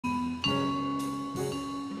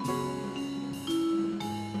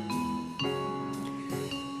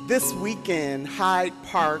This weekend, Hyde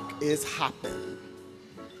Park is hopping.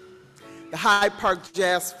 The Hyde Park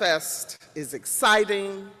Jazz Fest is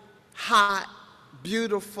exciting, hot,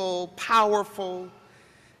 beautiful, powerful,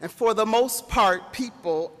 and for the most part,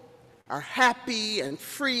 people are happy and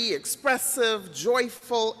free, expressive,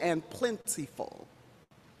 joyful, and plentiful.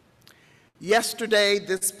 Yesterday,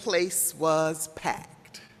 this place was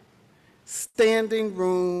packed, standing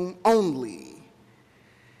room only,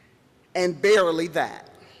 and barely that.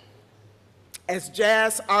 As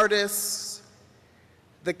jazz artists,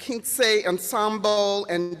 the Quince Ensemble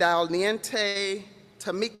and Dal Niente,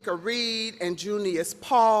 Tamika Reed and Junius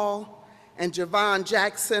Paul, and Javon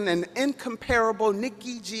Jackson and incomparable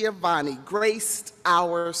Nikki Giovanni graced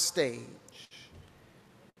our stage.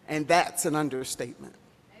 And that's an understatement.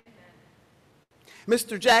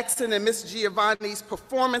 Mr. Jackson and Miss Giovanni's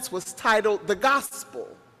performance was titled "The Gospel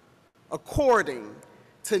According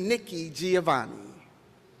to Nikki Giovanni."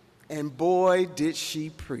 And boy, did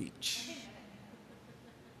she preach.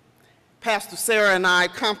 Pastor Sarah and I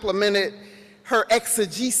complimented her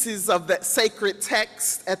exegesis of that sacred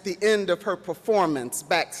text at the end of her performance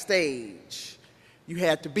backstage. You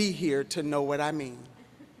had to be here to know what I mean.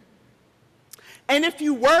 And if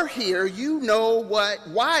you were here, you know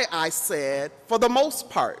why I said, for the most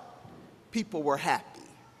part, people were happy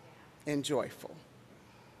and joyful.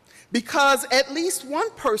 Because at least one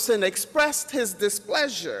person expressed his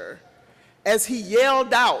displeasure as he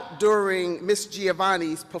yelled out during Miss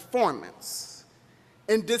Giovanni's performance,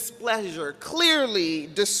 in displeasure, clearly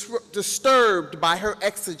disturbed by her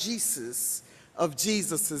exegesis of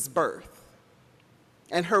Jesus' birth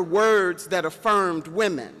and her words that affirmed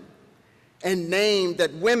women and named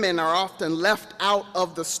that women are often left out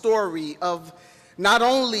of the story of not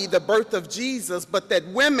only the birth of Jesus, but that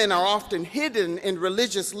women are often hidden in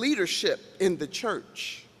religious leadership in the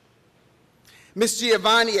church. Miss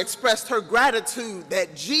Giovanni expressed her gratitude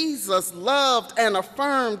that Jesus loved and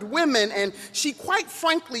affirmed women, and she quite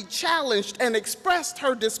frankly challenged and expressed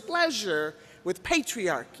her displeasure with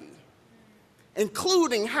patriarchy,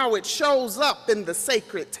 including how it shows up in the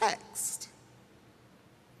sacred text.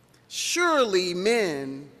 Surely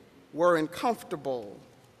men were uncomfortable.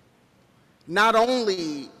 Not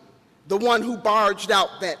only the one who barged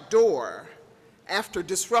out that door after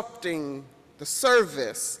disrupting the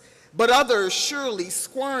service, but others surely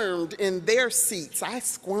squirmed in their seats. I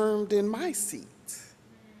squirmed in my seat.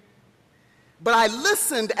 But I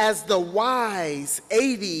listened as the wise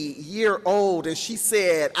 80-year-old, and she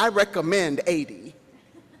said, I recommend 80.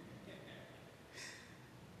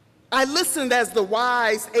 I listened as the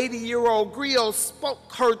wise 80-year-old griot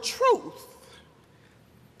spoke her truth.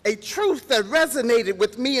 A truth that resonated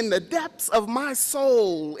with me in the depths of my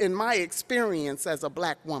soul in my experience as a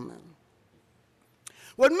Black woman.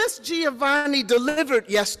 What Miss Giovanni delivered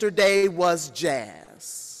yesterday was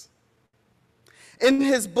jazz. In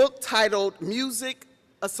his book titled Music,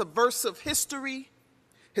 A Subversive History,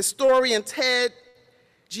 historian Ted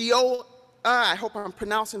Gioia, I hope I'm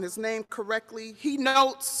pronouncing his name correctly, he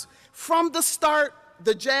notes, from the start,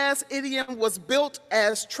 the jazz idiom was built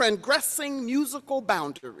as transgressing musical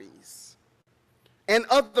boundaries and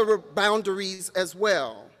other boundaries as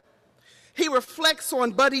well. He reflects on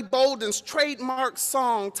Buddy Bolden's trademark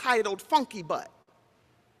song titled Funky Butt,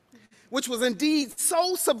 which was indeed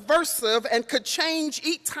so subversive and could change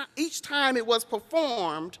each time it was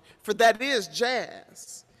performed, for that is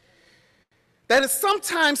jazz, that is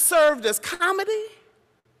sometimes served as comedy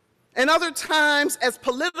and other times as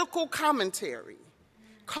political commentary,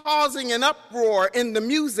 causing an uproar in the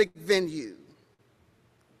music venue,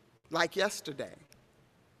 like yesterday.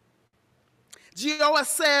 Gioia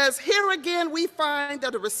says, here again we find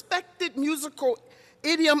that a respected musical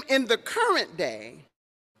idiom in the current day,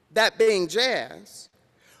 that being jazz,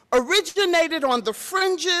 originated on the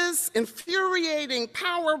fringes, infuriating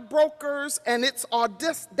power brokers and its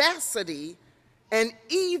audacity, and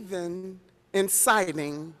even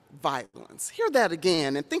inciting violence. Hear that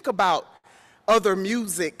again and think about other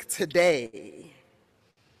music today.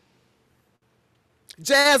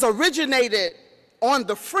 Jazz originated on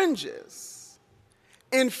the fringes,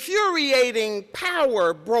 infuriating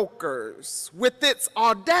power brokers with its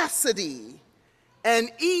audacity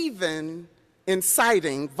and even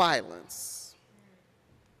inciting violence.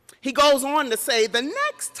 He goes on to say, the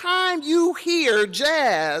next time you hear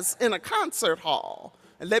jazz in a concert hall,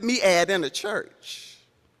 and let me add in a church,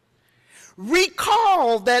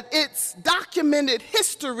 recall that its documented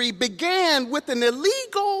history began with an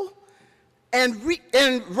illegal and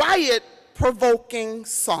riot-provoking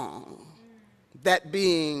song, that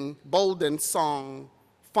being Bolden's song,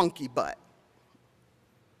 Funky Butt.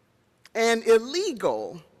 And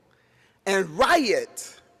illegal and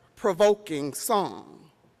riot-provoking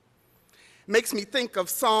song. Makes me think of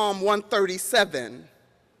Psalm 137,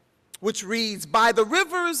 which reads, "By the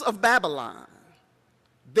rivers of Babylon,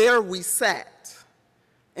 there we sat,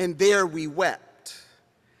 and there we wept,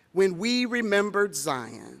 when we remembered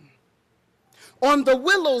Zion. On the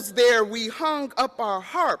willows there we hung up our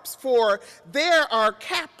harps, for there our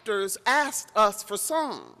captors asked us for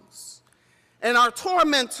songs, and our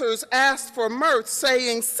tormentors asked for mirth,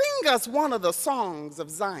 saying, 'Sing us one of the songs of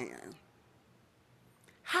Zion.'"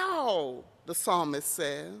 How, the psalmist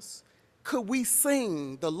says, could we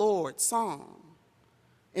sing the Lord's song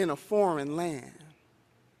in a foreign land?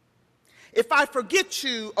 "If I forget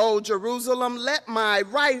you, O Jerusalem, let my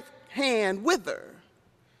right hand wither.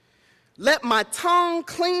 Let my tongue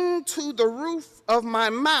cling to the roof of my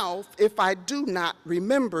mouth if I do not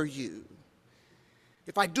remember you,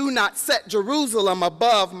 if I do not set Jerusalem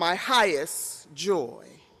above my highest joy."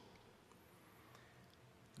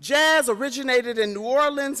 Jazz originated in New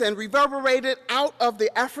Orleans and reverberated out of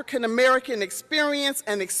the African-American experience,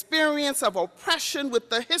 an experience of oppression with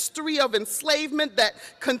the history of enslavement that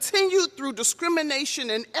continued through discrimination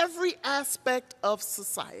in every aspect of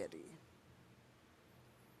society.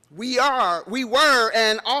 We were,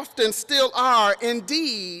 and often still are,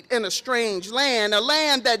 indeed in a strange land, a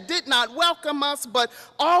land that did not welcome us, but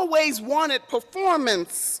always wanted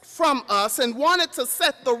performance from us and wanted to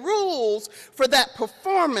set the rules for that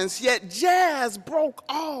performance, yet jazz broke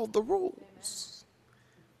all the rules.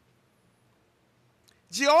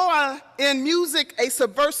 Gioa, in Music, A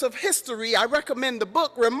Subversive History, I recommend the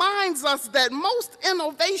book, reminds us that most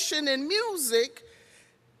innovation in music,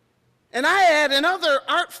 and I add in other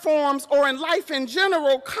art forms or in life in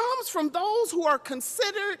general, comes from those who are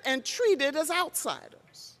considered and treated as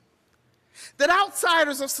outsiders. That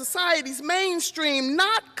outsiders of society's mainstream,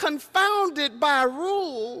 not confounded by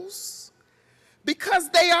rules because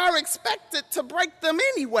they are expected to break them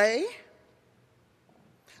anyway,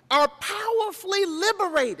 are powerfully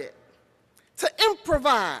liberated to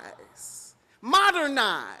improvise,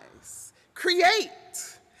 modernize, create,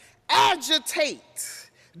 agitate,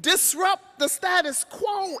 disrupt the status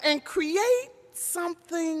quo, and create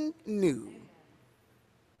something new.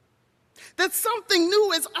 That something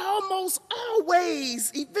new is almost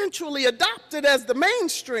always eventually adopted as the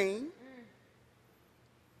mainstream.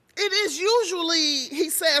 It is usually, he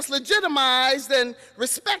says, legitimized and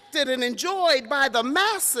respected and enjoyed by the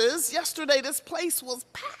masses. Yesterday, this place was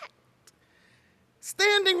packed.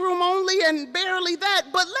 Standing room only and barely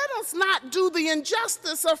that, but let us not do the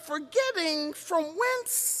injustice of forgetting from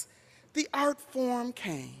whence the art form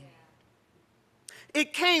came.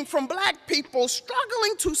 It came from Black people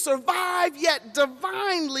struggling to survive, yet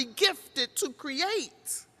divinely gifted to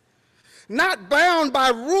create. Not bound by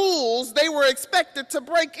rules they were expected to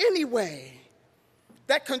break anyway,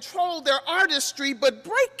 that controlled their artistry, but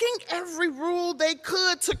breaking every rule they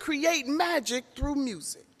could to create magic through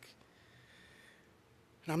music.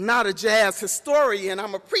 I'm not a jazz historian,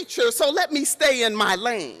 I'm a preacher, so let me stay in my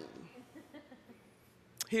lane.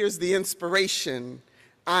 Here's the inspiration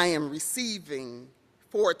I am receiving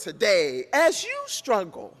for today. As you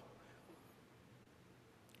struggle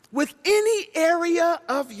with any area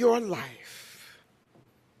of your life,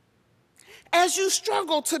 as you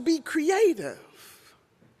struggle to be creative,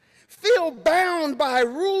 feel bound by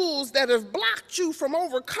rules that have blocked you from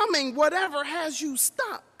overcoming whatever has you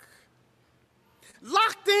stuck,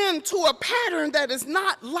 locked into a pattern that is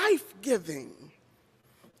not life-giving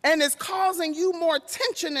and is causing you more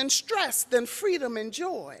tension and stress than freedom and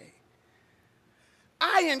joy,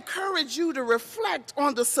 I encourage you to reflect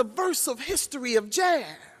on the subversive history of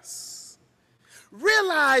jazz.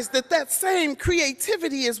 Realize that that same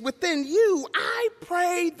creativity is within you. I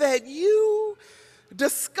pray that you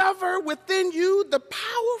discover within you the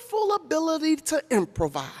powerful ability to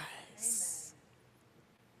improvise,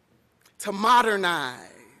 to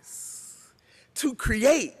modernize, to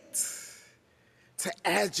create, to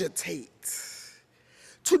agitate,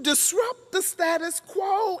 to disrupt the status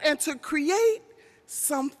quo, and to create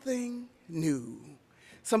something new.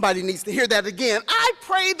 Somebody needs to hear that again. I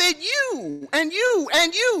pray that you and you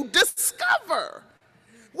and you discover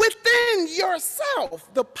within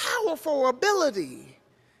yourself the powerful ability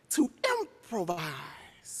to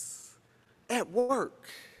improvise at work,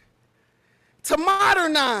 to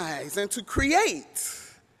modernize and to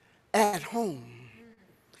create at home,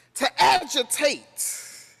 to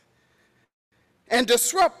agitate and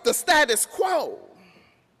disrupt the status quo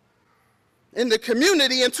in the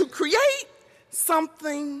community, and to create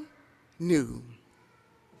something new.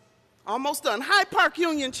 Almost done. Hyde Park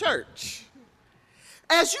Union Church.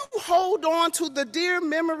 as you hold on to the dear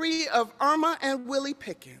memory of Irma and Willie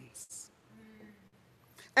Pickens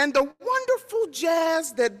and the wonderful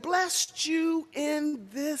jazz that blessed you in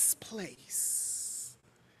this place,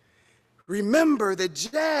 remember that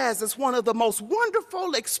jazz is one of the most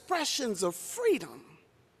wonderful expressions of freedom,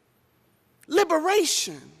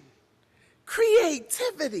 liberation,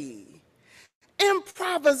 creativity,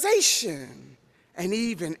 improvisation, and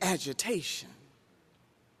even agitation.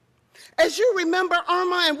 As you remember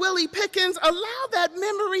Irma and Willie Pickens, allow that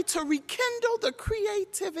memory to rekindle the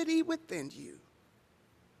creativity within you,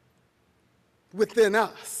 within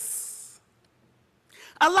us.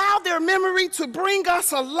 Allow their memory to bring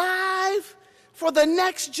us alive for the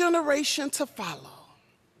next generation to follow.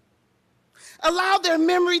 Allow their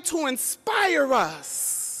memory to inspire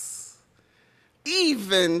us,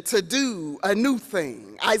 even to do a new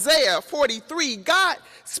thing. Isaiah 43, God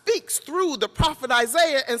speaks through the prophet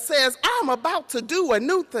Isaiah and says, I'm about to do a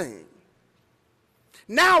new thing.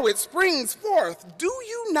 Now it springs forth. Do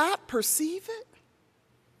you not perceive it?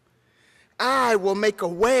 I will make a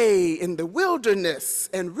way in the wilderness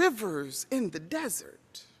and rivers in the desert.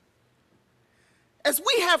 As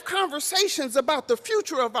we have conversations about the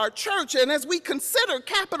future of our church and as we consider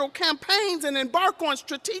capital campaigns and embark on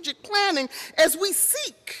strategic planning, as we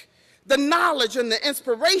seek the knowledge and the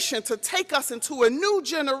inspiration to take us into a new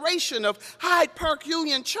generation of Hyde Park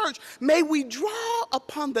Union Church, may we draw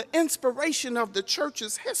upon the inspiration of the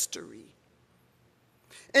church's history,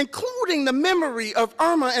 including the memory of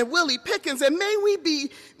Irma and Willie Pickens, and may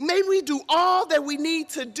we do all that we need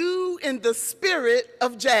to do in the spirit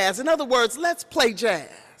of jazz. In other words, let's play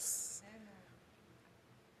jazz.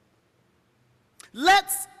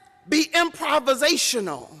 Let's be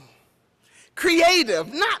improvisational,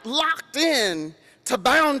 creative, not locked in to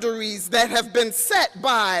boundaries that have been set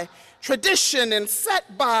by tradition and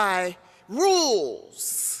set by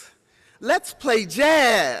rules. Let's play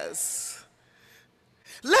jazz.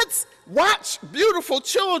 Let's watch beautiful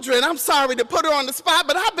children. I'm sorry to put her on the spot,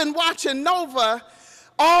 but I've been watching Nova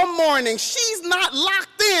all morning. She's not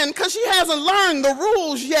locked in because she hasn't learned the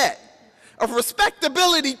rules yet of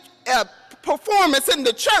respectability performance in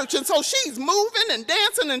the church. And so she's moving and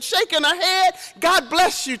dancing and shaking her head. God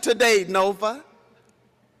bless you today, Nova.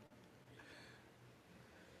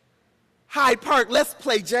 Hyde Park, let's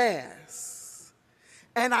play jazz.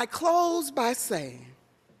 And I close by saying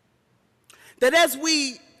that as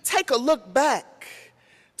we take a look back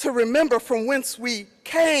to remember from whence we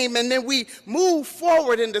came, and then we move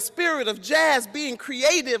forward in the spirit of jazz, being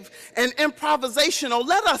creative and improvisational,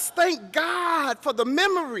 let us thank God for the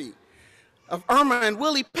memory of Irma and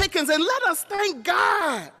Willie Pickens, and let us thank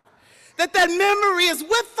God that that memory is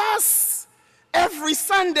with us every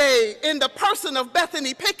Sunday in the person of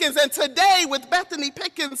Bethany Pickens, and today with Bethany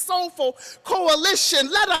Pickens Soulful Coalition.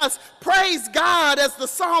 Let us praise God, as the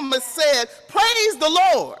psalmist said, praise the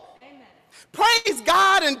Lord. Amen. Praise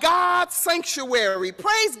God in God's sanctuary.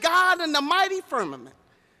 Praise God in the mighty firmament.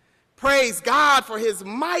 Praise God for his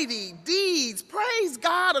mighty deeds. Praise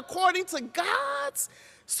God according to God's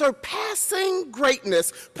surpassing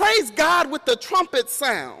greatness. Praise God with the trumpet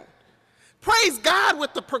sound. Praise God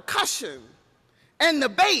with the percussion and the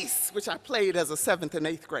bass, which I played as a 7th and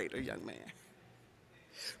 8th grader young man.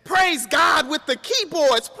 Praise God with the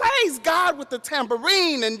keyboards. Praise God with the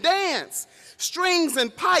tambourine and dance, strings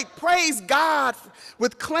and pipe. Praise God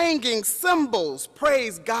with clanging cymbals.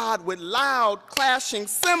 Praise God with loud clashing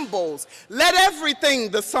cymbals. Let everything,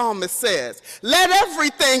 the psalmist says. Let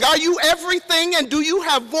everything. Are you everything, and do you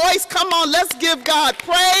have voice? Come on, let's give God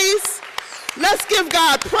praise. Let's give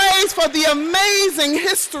God praise for the amazing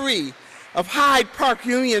history of Hyde Park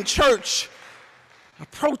Union Church,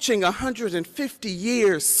 approaching 150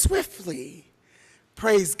 years swiftly.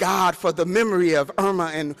 Praise God for the memory of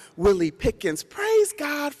Irma and Willie Pickens. Praise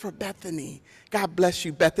God for Bethany. God bless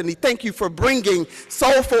you, Bethany. Thank you for bringing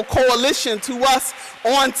Soulful Coalition to us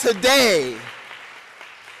on today.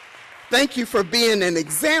 Thank you for being an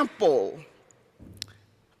example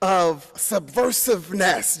of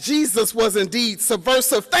subversiveness. Jesus was indeed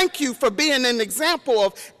subversive. Thank you for being an example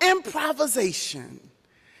of improvisation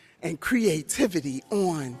and creativity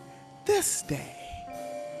on this day.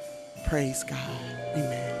 Praise God.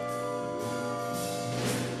 Amen.